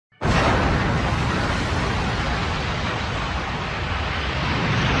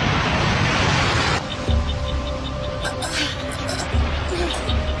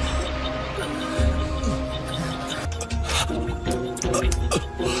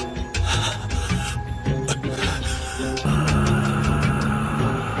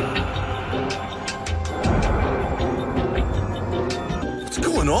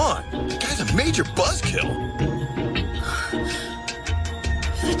kill.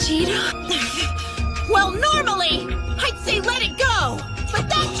 Vegeta? Well, normally, I'd say let it go. But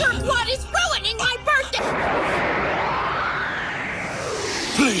that jerkwad is ruining my birthday!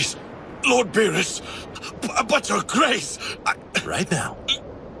 Please, Lord Beerus, but your grace, Right now.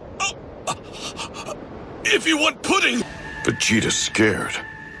 if you want pudding... Vegeta's scared,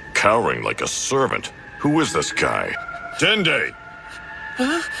 cowering like a servant. Who is this guy? Dende!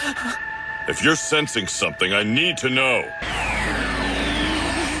 If you're sensing something, I need to know.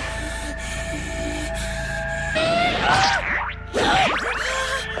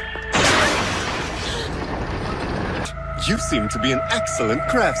 You seem to be an excellent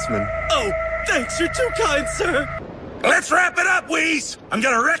craftsman. Oh, thanks, you're too kind, sir. Let's wrap it up, Whis! I'm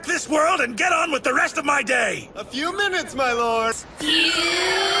gonna wreck this world and get on with the rest of my day! A few minutes, my lord. Fusion!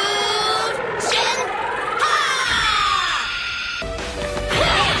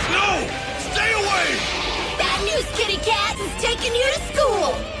 No! Stay away! Bad news, kitty cat, is taking you to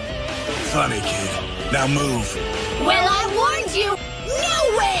school! Funny kid. Now move. Well, I warned you!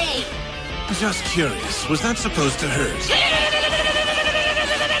 No way! Just curious, was that supposed to hurt?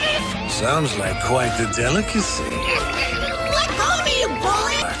 Sounds like quite the delicacy. Let go of me, you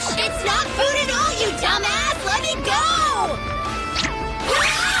bullet! It's not food at all, you dumbass! Let me go!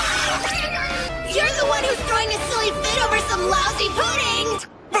 You're the one who's throwing a silly fit over some lousy pudding!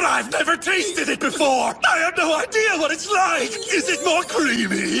 But I've never tasted it before! I have no idea what it's like! Is it more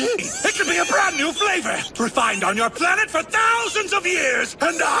creamy? It could be a brand new flavor! Refined on your planet for thousands of years!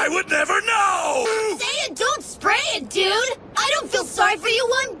 And I would never know! Say it, don't spray it, dude! I don't feel sorry for you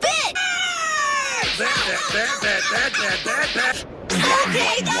one bit!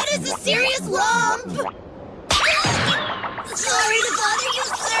 Okay, that is a serious lump! Sorry to bother you,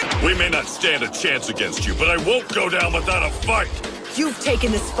 sir! We may not stand a chance against you, but I won't go down without a fight! You've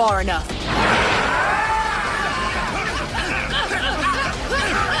taken this far enough.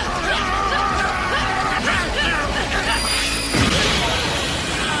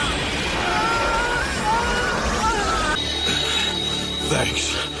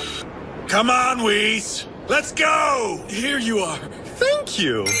 Thanks. Come on, Whis! Let's go! Here you are. Thank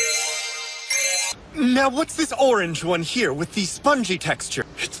you. Now, what's this orange one here with the spongy texture?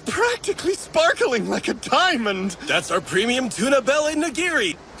 It's practically sparkling like a diamond. That's our premium tuna belly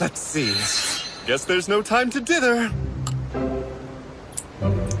nigiri. Let's see. Guess there's no time to dither.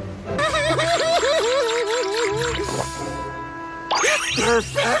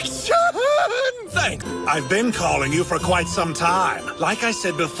 Perfection! Thanks. I've been calling you for quite some time. Like I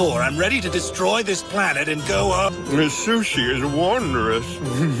said before, I'm ready to destroy this planet and go up. This sushi is wondrous.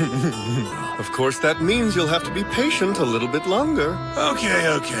 Of course, that means you'll have to be patient a little bit longer.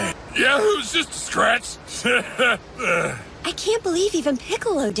 Okay. Yeah, who's just a scratch? I can't believe even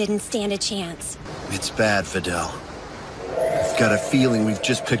Piccolo didn't stand a chance. It's bad, Fidel. I've got a feeling we've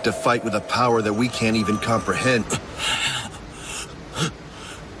just picked a fight with a power that we can't even comprehend.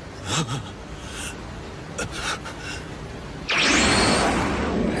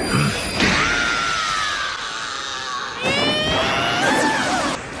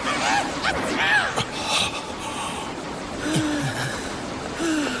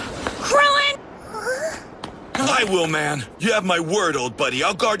 I will, man. You have my word, old buddy.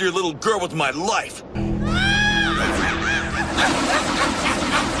 I'll guard your little girl with my life.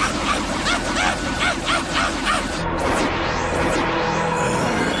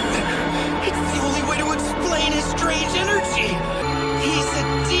 It's the only way to explain his strange energy. He's a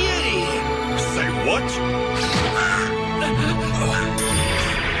deity. Say what?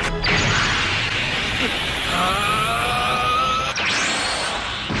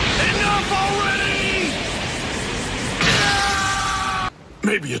 Enough already!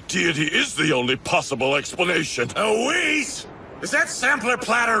 Maybe a deity is the only possible explanation. Whis! Is that sampler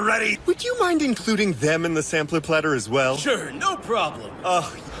platter ready? Would you mind including them in the sampler platter as well? Sure, no problem.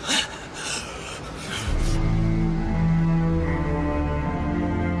 Oh,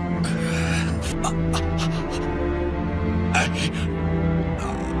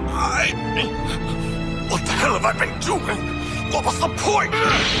 What the hell have I been doing? What was the point?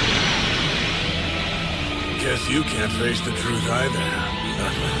 Guess you can't face the truth either.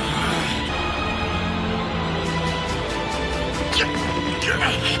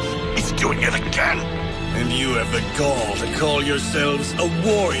 He's doing it again. And you have the gall to call yourselves a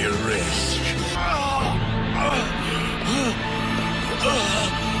warrior race.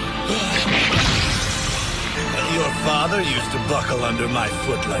 Your father used to buckle under my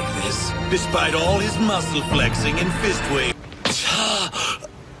foot like this, despite all his muscle flexing and fist wave.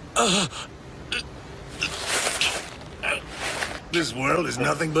 This world is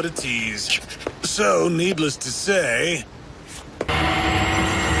nothing but a tease. So, needless to say...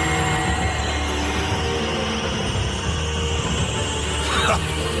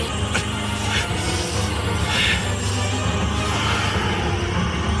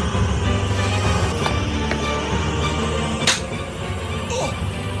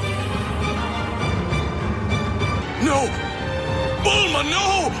 No! Bulma,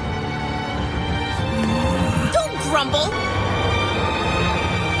 no! Don't grumble!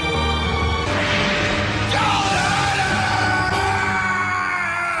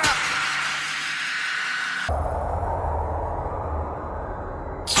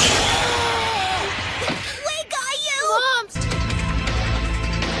 We got you! Lumps!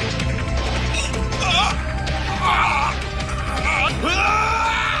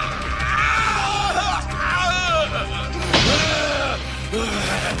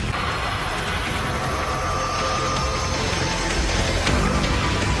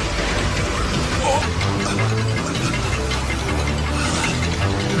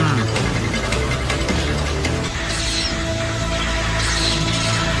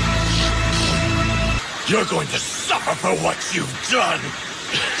 You're going to suffer for what you've done!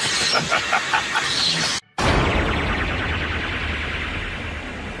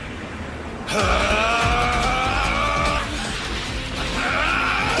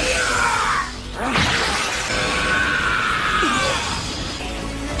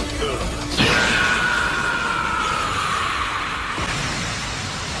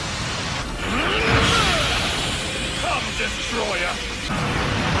 Come, Destroyer!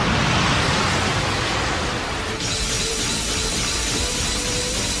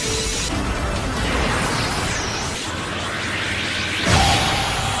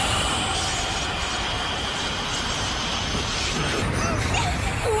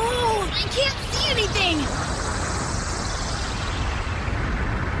 Oh, I can't see anything!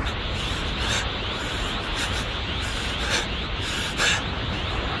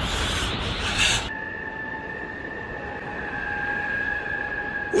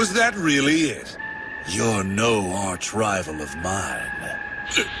 Was that really it? You're no arch rival of mine.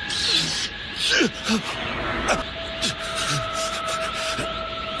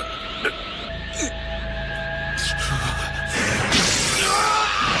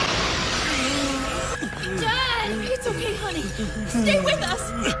 Dad! It's okay, honey. Stay with us!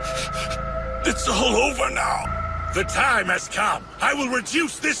 It's all over now. The time has come. I will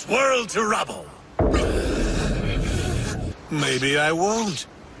reduce this world to rubble. Maybe I won't.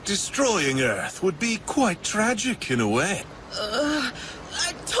 Destroying Earth would be quite tragic in a way. I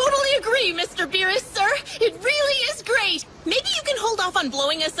totally agree, Mr. Beerus, sir. It really is great. Maybe you can hold off on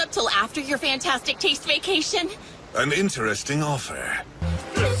blowing us up till after your fantastic taste vacation. An interesting offer.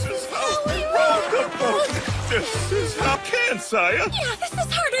 This is how we roll. This is how can, Sire. Yeah, this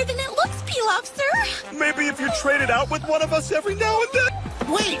is harder than it looks, Pilaf, sir. Maybe if you traded out with one of us every now and then.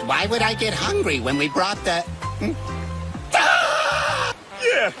 Wait, why would I get hungry when we brought the...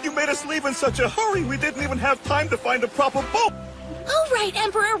 Yeah, you made us leave in such a hurry we didn't even have time to find a proper boat. All right,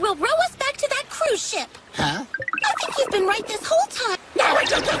 Emperor, we'll row us back to that cruise ship. Huh? I think you've been right this whole time. No, would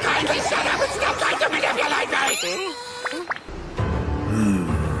you two kindly shut up and stop trying to manipulate me?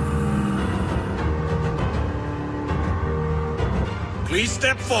 Please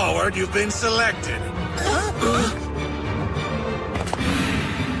step forward. You've been selected.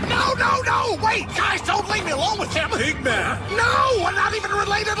 No! Wait, guys, don't leave me alone with him! Pigman! No, we're not even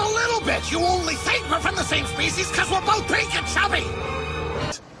related a little bit! You only think we're from the same species because we're both pink and chubby!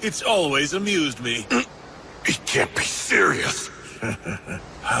 It's always amused me. He can't be serious.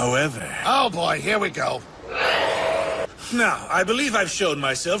 However... Oh boy, here we go. Now, I believe I've shown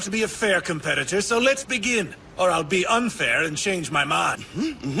myself to be a fair competitor, so let's begin. Or I'll be unfair and change my mind.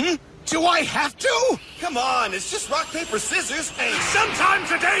 Do I have to? Come on, it's just rock, paper, scissors. Hey, Sometime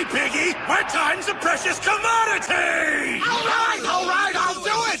today, Piggy, where time's a precious commodity! All right, I'll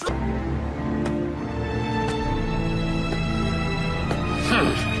do it!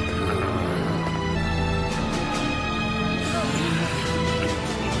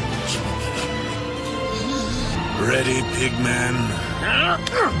 Ready, Pigman?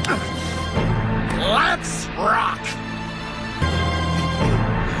 Let's rock!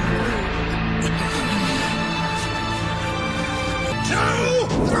 Two,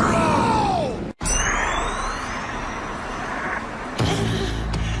 throw!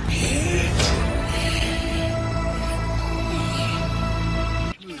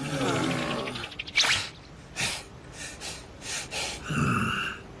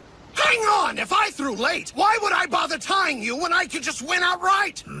 Hang on! If I threw late, why would I bother tying you when I could just win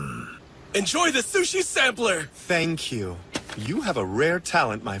outright? enjoy the sushi sampler. Thank you. You have a rare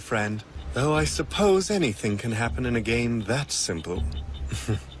talent, my friend. Though I suppose anything can happen in a game that simple.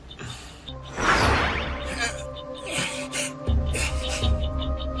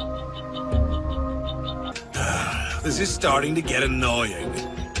 This is starting to get annoying.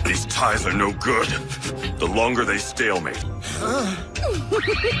 These ties are no good. The longer they stalemate.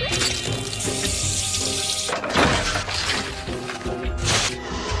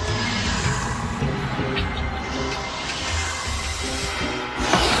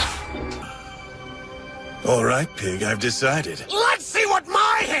 All right, Pig, I've decided. Let's see what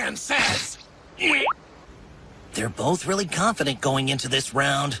my hand says! They're both really confident going into this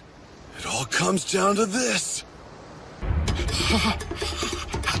round. It all comes down to this. No,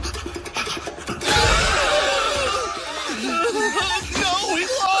 we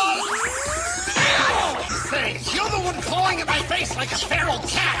lost! Say, you're the one clawing at my face like a feral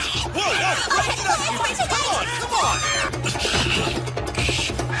cat! Whoa! Come on!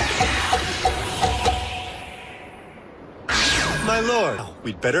 My lord,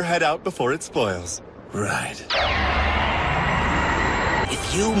 we'd better head out before it spoils. Right.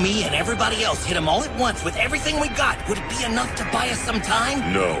 If you, me, and everybody else hit them all at once with everything we got, would it be enough to buy us some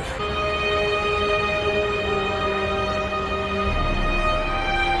time? No.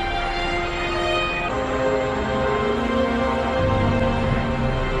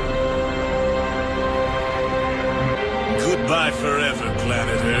 Goodbye forever,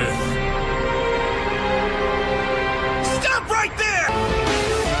 planet Earth. Stop right there!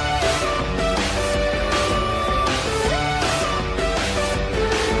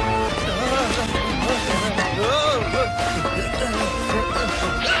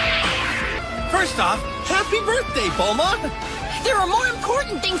 First off, happy birthday, Bulma! There are more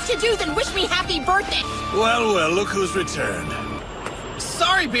important things to do than wish me happy birthday. Well, well, look who's returned.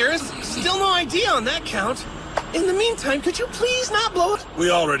 Sorry, Beerus. Still no idea on that count. In the meantime, could you please not blow it?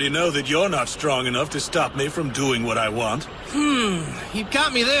 We already know that you're not strong enough to stop me from doing what I want. You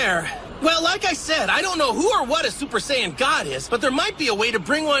got me there. Well, like I said, I don't know who or what a Super Saiyan God is, but there might be a way to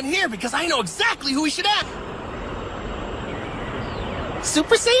bring one here because I know exactly who we should ask.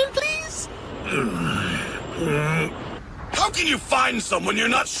 Super Saiyan, please? How can you find someone you're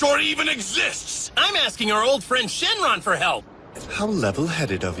not sure even exists? I'm asking our old friend Shenron for help. How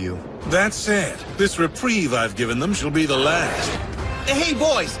level-headed of you. That said, this reprieve I've given them shall be the last. Hey,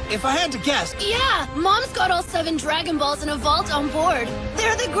 boys, if I had to guess... Yeah, Mom's got all 7 Dragon Balls in a vault on board.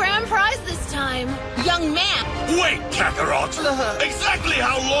 They're the grand prize this time. Young man, Wait, Kakarot! Exactly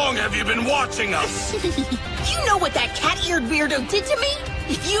how long have you been watching us? you know what that cat-eared weirdo did to me?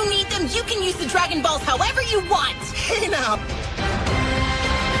 If you need them, you can use the Dragon Balls however you want. Hey, now,